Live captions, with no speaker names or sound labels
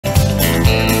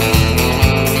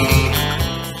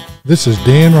This is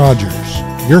Dan Rogers,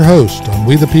 your host on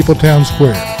We the People Town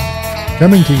Square,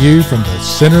 coming to you from the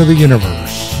center of the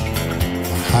universe,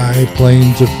 the high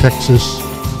plains of Texas,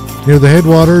 near the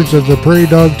headwaters of the Prairie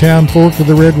Dog Town fork of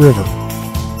the Red River.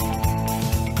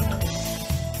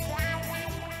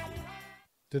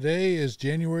 Today is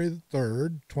January the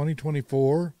 3rd,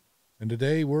 2024, and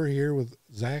today we're here with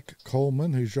Zack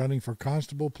Coleman, who's running for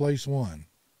Constable Place 1.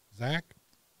 Zack,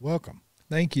 welcome.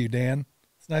 Thank you, Dan.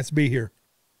 It's nice to be here.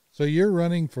 So you're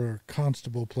running for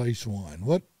Constable Place 1.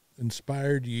 What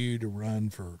inspired you to run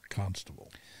for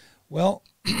Constable? Well,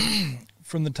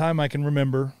 from the time I can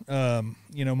remember,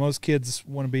 most kids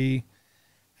want to be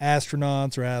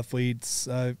astronauts or athletes.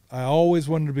 I always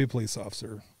wanted to be a police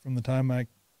officer from the time I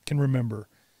can remember.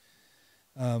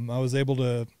 I was able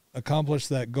to accomplish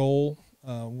that goal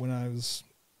when I was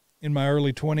in my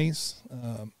early 20s.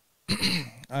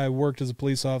 I worked as a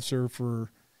police officer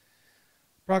for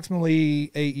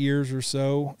approximately 8 years or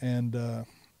so, and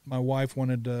my wife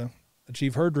wanted to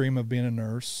achieve her dream of being a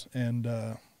nurse, and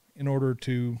in order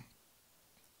to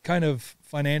kind of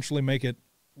financially make it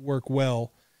work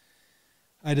well,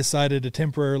 I decided to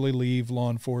temporarily leave law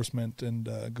enforcement and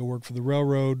go work for the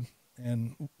railroad.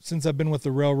 And since I've been with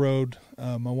the railroad,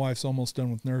 my wife's almost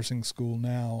done with nursing school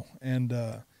now, and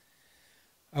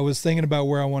I was thinking about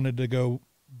where I wanted to go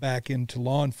back into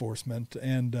law enforcement,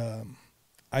 and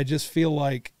I just feel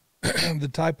like the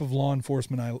type of law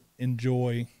enforcement I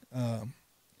enjoy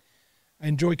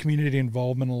community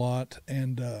involvement a lot,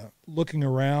 and looking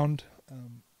around,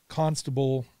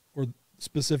 constable, or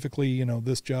specifically,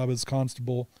 this job as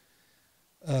constable,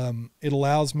 it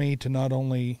allows me to not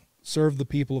only serve the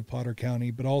people of Potter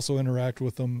County, but also interact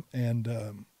with them and,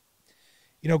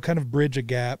 kind of bridge a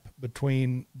gap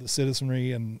between the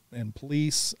citizenry and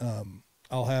police.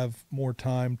 I'll have more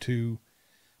time to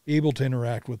be able to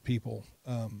interact with people.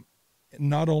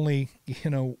 Not only,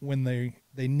 when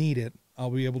they need it, I'll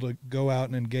be able to go out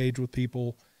and engage with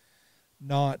people,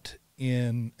 not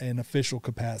in an official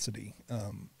capacity.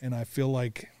 And I feel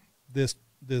like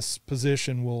this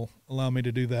position will allow me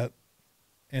to do that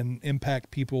and impact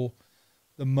people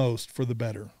the most for the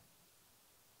better.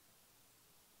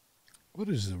 What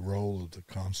is the role of the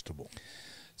constable?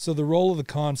 So the role of the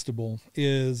constable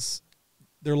is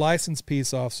they're licensed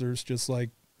peace officers, just like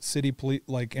city police,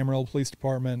 like Amarillo Police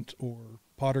Department or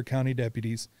Potter County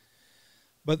deputies,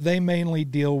 but they mainly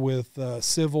deal with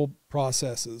civil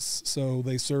processes. So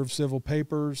they serve civil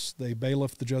papers, they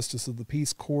bailiff the justice of the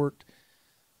peace court,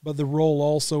 but the role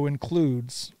also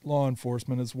includes law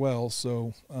enforcement as well.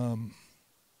 So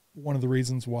one of the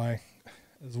reasons why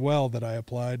as well that I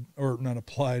applied, or not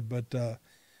applied, but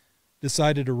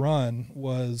decided to run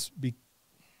was,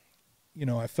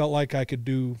 I felt like I could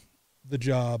do the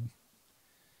job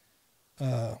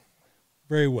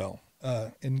very well,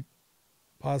 and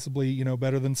possibly,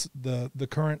 better than the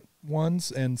current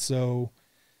ones. And so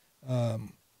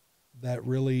that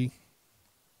really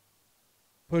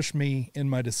pushed me in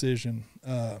my decision.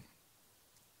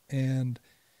 And,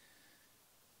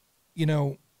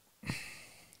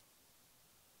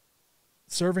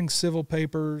 serving civil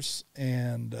papers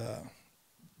and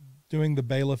doing the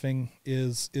bailiffing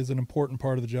is an important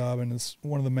part of the job, and it's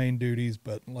one of the main duties.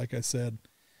 But like I said,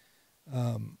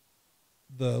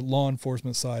 the law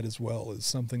enforcement side as well is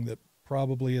something that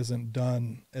probably isn't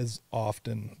done as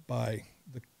often by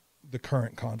the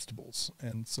current constables.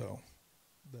 And so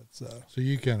that's so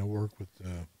you kind of work with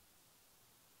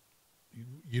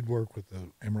you'd work with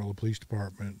the Amarillo Police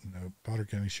Department and the Potter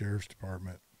County Sheriff's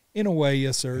Department in a way.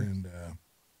 Yes, sir. And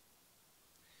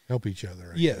help each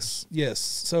other, I guess. Yes.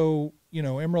 So,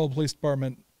 Amarillo Police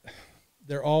Department,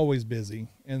 they're always busy,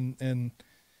 and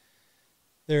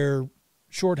they're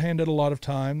shorthanded a lot of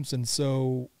times. And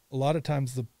so a lot of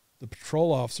times the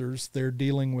patrol officers, they're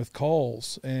dealing with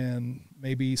calls, and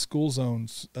maybe school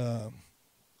zones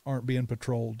aren't being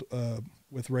patrolled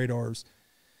with radars.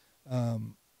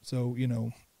 So,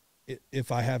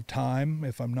 if I have time,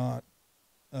 if I'm not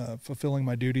fulfilling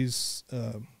my duties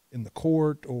in the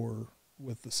court or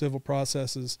with the civil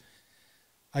processes,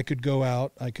 I could go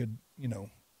out, I could,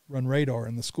 run radar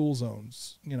in the school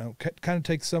zones, kind of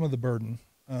take some of the burden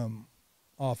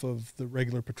off of the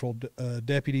regular patrol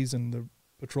deputies and the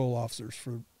patrol officers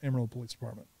for Amarillo Police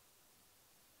Department.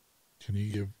 Can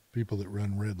you give people that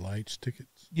run red lights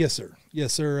tickets? Yes, sir.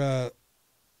 Yes, sir.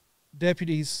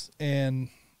 Deputies and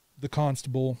the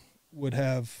constable would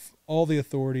have all the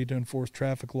authority to enforce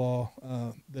traffic law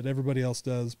that everybody else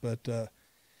does, but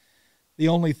the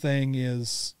only thing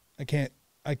is I can't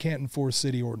enforce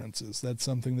city ordinances. That's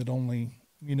something that only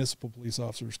municipal police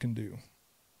officers can do.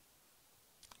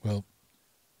 Well,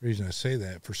 The reason I say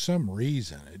that, for some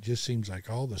reason, it just seems like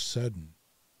all of a sudden,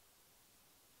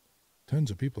 tons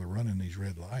of people are running these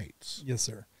red lights. Yes,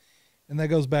 sir. And that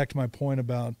goes back to my point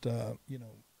about, you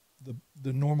know,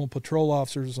 the normal patrol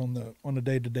officers on a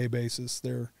day-to-day basis.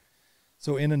 They're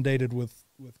so inundated with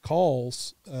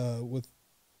calls,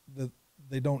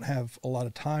 they don't have a lot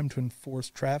of time to enforce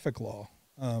traffic law.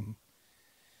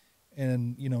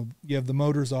 And, you know, you have the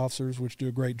motors officers, which do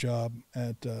a great job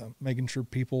at making sure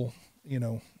people, you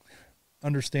know,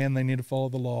 understand they need to follow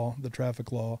the law, the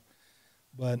traffic law.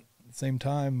 But at the same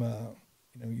time,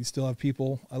 you know, you still have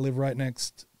people. I live right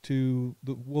next to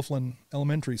the Wolfland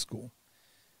Elementary School,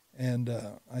 and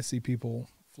I see people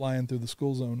flying through the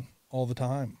school zone all the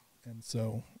time. And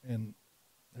so, and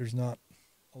there's not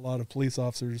a lot of police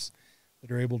officers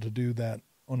that are able to do that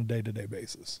on a day-to-day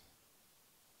basis.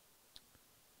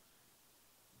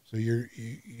 So you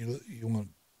want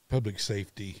public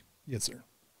safety. Yes, sir.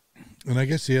 And I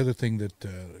guess the other thing that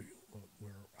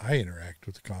where I interact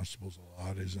with the constables a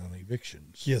lot is on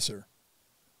evictions. Yes, sir.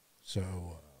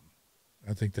 So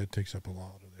I think that takes up a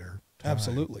lot of their time.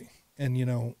 Absolutely. And, you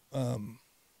know,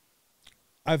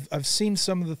 I've seen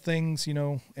some of the things, you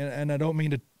know, and I don't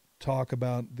mean to talk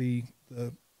about the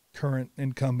current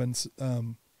incumbents,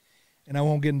 and I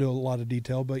won't get into a lot of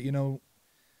detail, but, you know,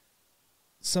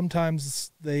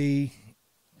 sometimes I'm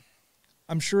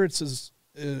sure it's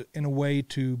in a way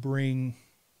to bring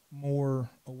more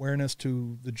awareness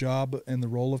to the job and the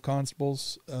role of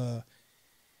constables,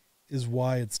 is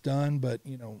why it's done. But,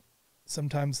 you know,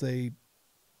 sometimes they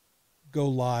go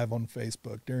live on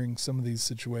Facebook during some of these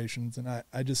situations, and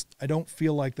I don't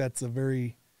feel like that's a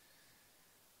very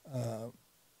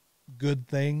good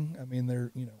thing. I mean,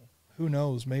 they're, you know, who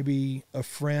knows, maybe a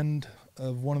friend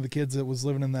of one of the kids that was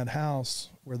living in that house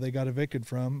where they got evicted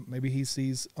from, maybe he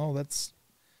sees, oh, that's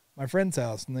my friend's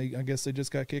house, and I guess they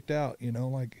just got kicked out. You know,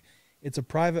 like, it's a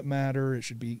private matter. It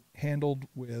should be handled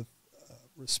with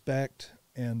respect,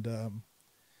 and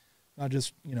not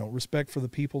just, you know, respect for the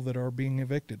people that are being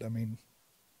evicted. I mean,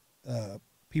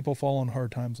 people fall on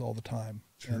hard times all the time.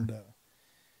 Sure. And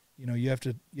you know, you have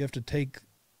to take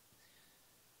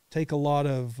a lot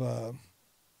of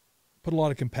put a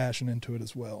lot of compassion into it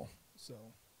as well. So,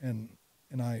 and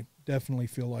I definitely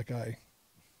feel like I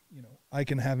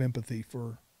can have empathy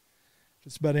for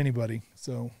just about anybody.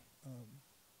 So,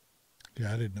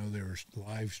 yeah, I didn't know there was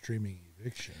live streaming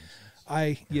evictions.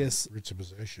 Yes. Writs of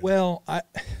possession. Well,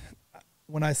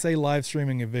 when I say live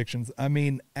streaming evictions, I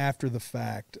mean after the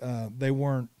fact. They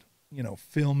weren't, you know,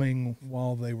 filming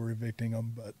while they were evicting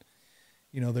them, but,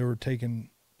 you know, they were taking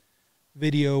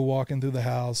video walking through the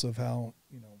house of how,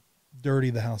 you know, dirty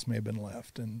the house may have been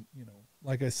left. And, you know,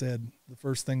 like I said, the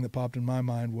first thing that popped in my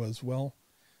mind was, well,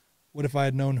 what if I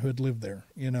had known who had lived there?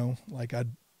 You know, like,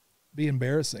 I'd be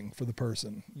embarrassing for the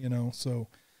person, you know. So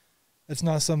that's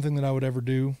not something that I would ever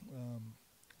do.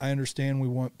 I understand we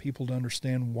want people to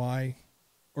understand why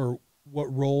or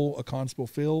what role a constable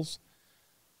fills,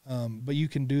 but you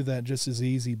can do that just as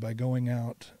easy by going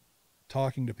out,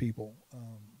 talking to people,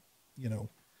 you know,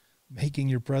 making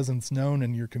your presence known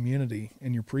in your community,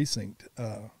 in your precinct,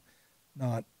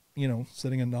 not, you know,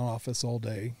 sitting in an office all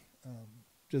day.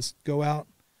 Just go out.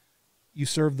 You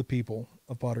serve the people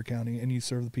of Potter County, and you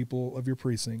serve the people of your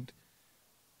precinct.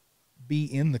 Be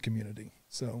in the community.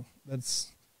 So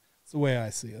that's the way I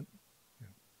see it. Yeah.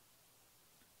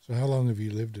 So how long have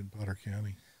you lived in Potter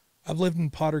County? I've lived in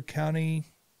Potter County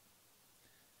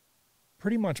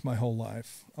pretty much my whole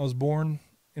life. I was born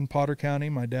in Potter County.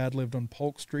 My dad lived on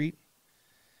Polk Street.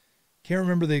 Can't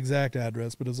remember the exact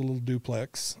address, but it was a little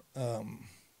duplex.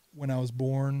 When I was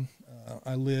born,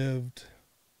 I lived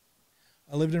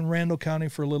in Randall County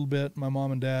for a little bit. My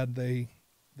mom and dad, they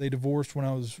divorced when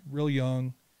I was real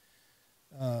young.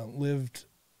 Lived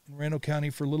in Randall County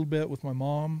for a little bit with my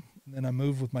mom, and then I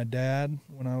moved with my dad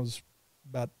when I was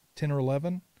about 10 or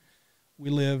 11. We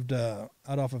lived out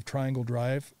off of Triangle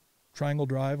Drive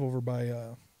over by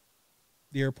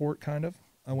the airport, kind of.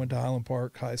 I went to Highland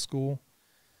Park High School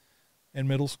and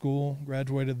middle school,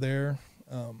 graduated there.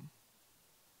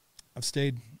 I've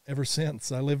stayed ever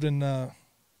since. I lived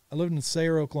in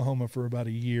Sayre, Oklahoma for about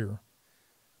a year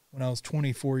when I was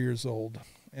 24 years old,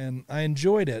 and I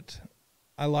enjoyed it.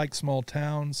 I like small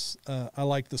towns. I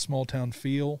like the small town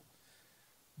feel,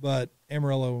 but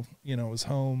Amarillo, you know, is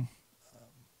home,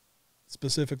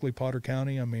 specifically Potter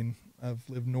County. I mean, I've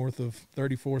lived north of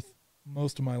 34th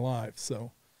most of my life,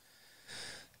 so,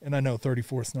 and I know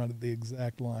 34th is not the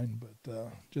exact line,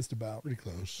 but just about. Pretty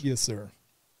close. Yes, sir.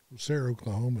 Well, Sayre,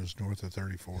 Oklahoma is north of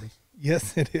 34th.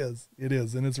 Yes, it is. It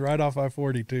is, and it's right off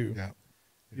I-40 too. Yeah.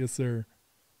 Yes, sir.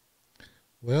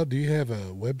 Well, do you have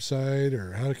a website,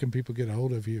 or how can people get a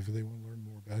hold of you if they want to learn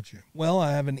more about you? Well,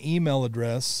 I have an email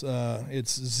address.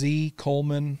 It's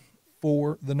Coleman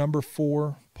 4, the number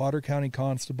 4, Potter County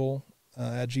Constable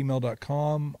at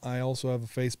gmail.com. I also have a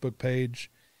Facebook page.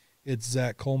 It's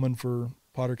Zack Coleman for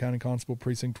Potter County Constable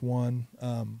Precinct 1.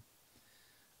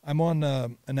 I'm on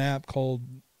an app called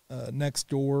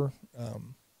Nextdoor.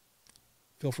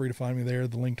 Feel free to find me there.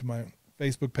 The link to my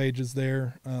Facebook page is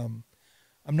there.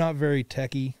 I'm not very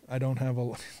techie. I don't have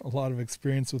a lot of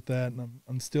experience with that, and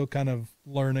I'm still kind of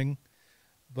learning,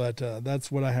 but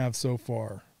that's what I have so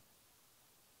far.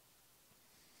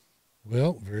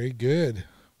 Well, very good.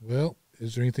 Well,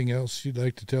 is there anything else you'd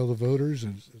like to tell the voters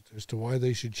as to why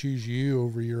they should choose you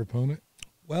over your opponent?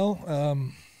 Well,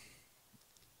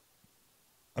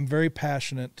 I'm very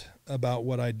passionate about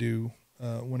what I do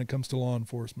when it comes to law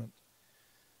enforcement.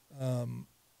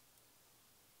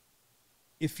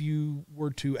 If you were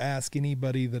to ask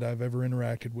anybody that I've ever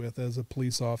interacted with as a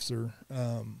police officer,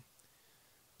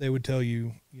 they would tell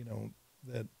you,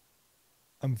 that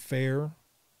I'm fair.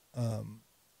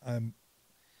 I'm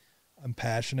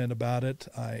passionate about it.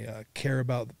 I care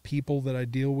about the people that I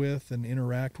deal with and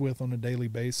interact with on a daily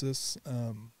basis.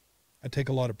 I take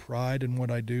a lot of pride in what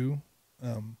I do.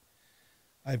 I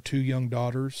have 2 young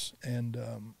daughters, and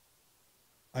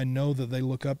I know that they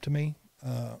look up to me,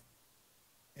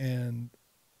 and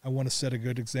I want to set a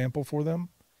good example for them.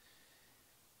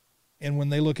 And when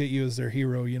they look at you as their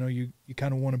hero, you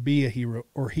kind of want to be a hero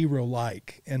or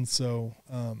hero-like. And so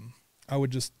I would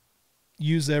just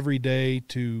use every day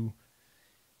to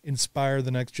inspire the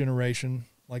next generation.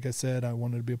 Like I said, I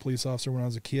wanted to be a police officer when I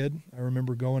was a kid. I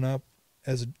remember going up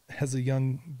as a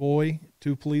young boy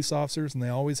to police officers, and they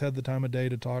always had the time of day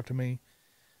to talk to me.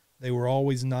 They were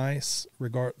always nice.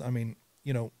 Being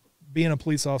a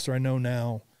police officer, I know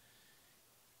now,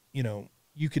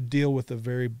 you could deal with a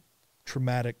very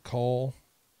traumatic call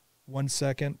 1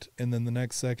 second and then the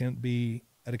next second be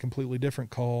at a completely different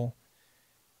call,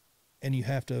 and you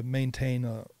have to maintain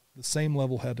the same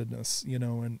level-headedness,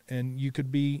 and you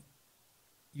could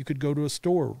go to a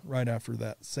store right after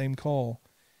that same call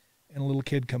and a little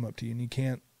kid come up to you, and you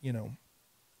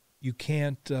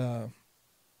can't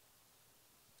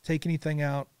take anything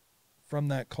out from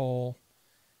that call,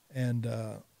 and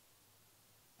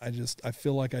I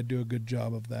feel like I do a good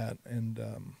job of that, and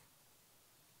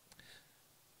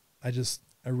I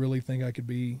really think I could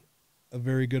be a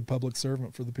very good public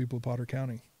servant for the people of Potter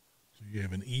County. So you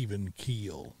have an even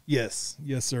keel. Yes,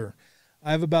 sir. I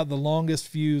have about the longest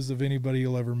fuse of anybody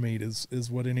you'll ever meet,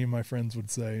 is what any of my friends would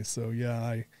say. So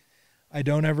yeah, I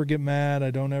don't ever get mad.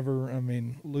 I don't ever,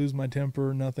 lose my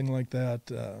temper. Nothing like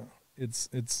that. It's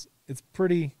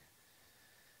pretty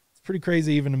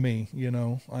crazy even to me.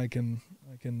 I can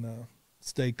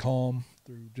stay calm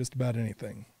through just about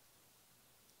anything.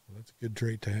 Well, that's a good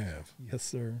trait to have. Yes,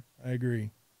 sir. I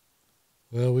agree.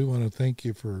 Well, we want to thank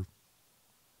you for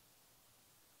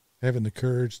having the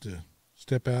courage to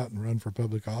step out and run for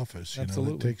public office.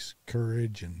 Absolutely. It takes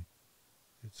courage, and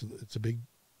it's a big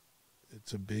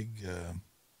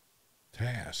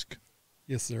task.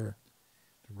 Yes, sir.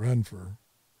 To run for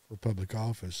public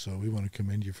office. So we want to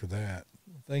commend you for that.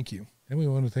 Thank you. And we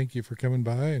want to thank you for coming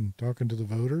by and talking to the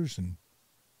voters, and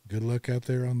good luck out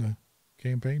there on the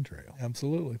campaign trail.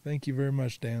 Absolutely. Thank you very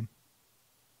much, Dan.